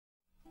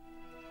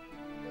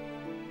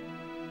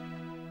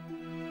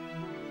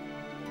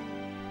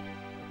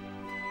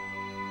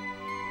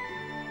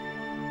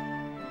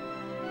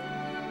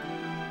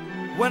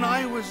When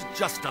I was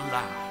just a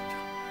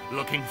lad,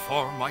 looking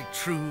for my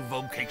true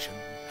vocation,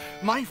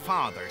 my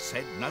father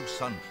said, "Now,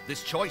 son,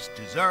 this choice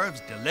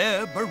deserves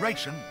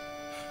deliberation.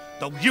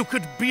 Though you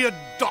could be a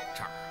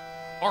doctor,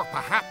 or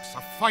perhaps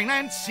a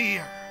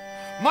financier,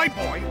 my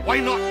boy, why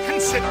not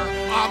consider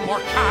a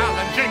more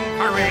challenging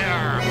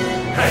career?"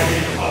 Hey,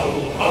 ho,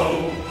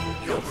 ho,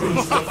 you'll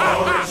cruise the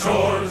foreign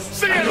shores.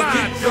 See it,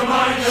 lads!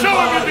 Show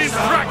him you've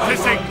been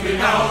practicing!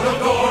 Out of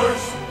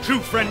doors. True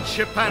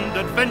friendship and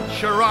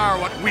adventure are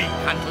what we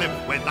can't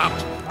live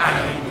without.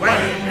 And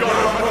when you're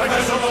a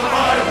professional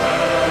pirate,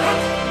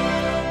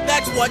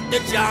 that's what the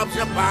job's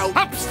about.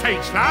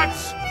 Upstage,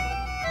 lads!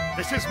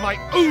 This is my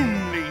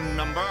only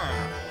number.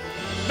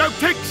 Now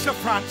take Sir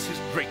Francis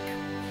Drake.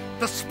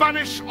 The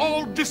Spanish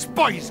all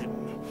despise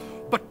him,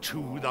 but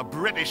to the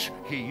British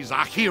he's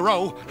a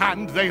hero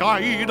and they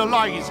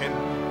idolize him.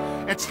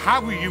 It's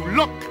how you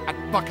look at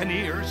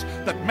buccaneers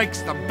that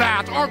makes them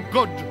bad or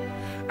good.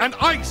 And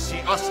I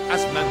see us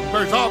as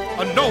members of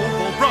a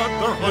noble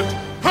brotherhood.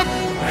 Hup!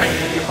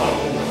 hey, ho,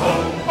 ho,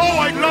 Oh,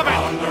 I love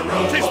on the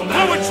road it! 'Tis we'll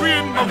poetry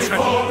in and motion.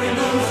 before we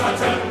lose our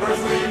tempers,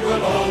 we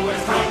will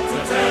always count to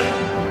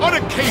 10. On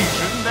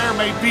occasion, there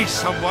may be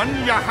someone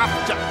you have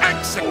to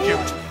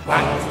execute.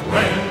 But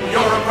when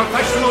you're a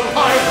professional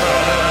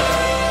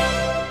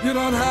pirate, You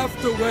don't have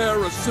to wear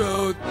a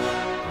suit.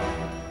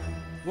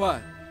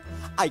 What?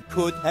 I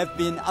could have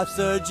been a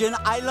surgeon.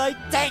 I like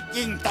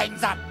taking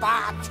things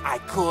apart. I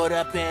could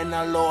have been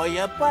a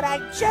lawyer, but I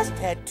just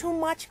had too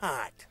much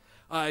heart.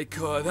 I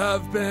could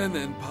have been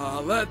in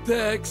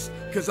politics,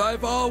 'cause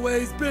I've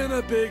always been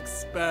a big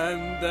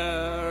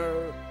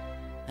spender.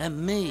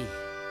 And me,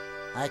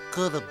 I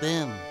could have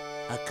been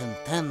a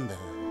contender.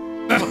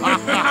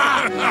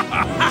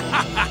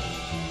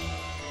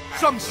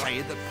 Some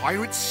say that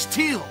pirates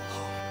steal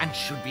and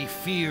should be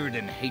feared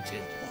and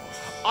hated.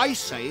 I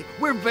say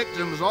we're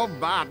victims of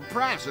bad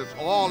press. It's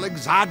all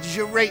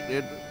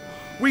exaggerated.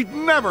 We'd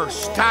never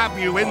stab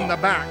you in the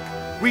back.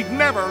 We'd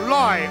never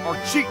lie or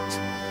cheat.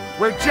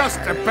 We're just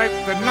about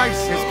the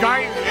nicest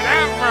guys you'd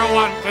ever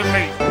want to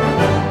meet.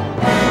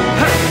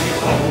 hey,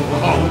 ho,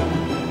 ho,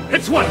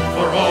 it's one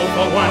for all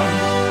for one.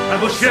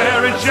 And we'll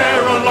share and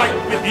share alike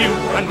with you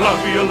and love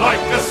you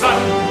like a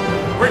son.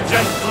 We're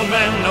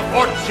gentlemen of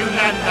fortune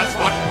and that's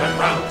what we're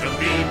proud to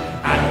be.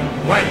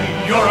 And when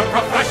you're a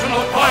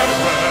professional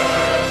pirate,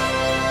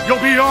 You'll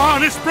be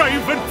honest,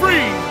 brave, and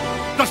free,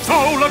 the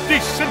soul of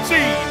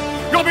decency.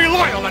 You'll be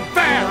loyal and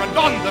fair and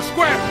on the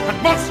square, and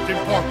most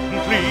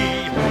importantly,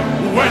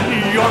 when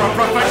you're a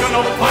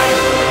professional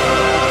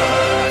pirate,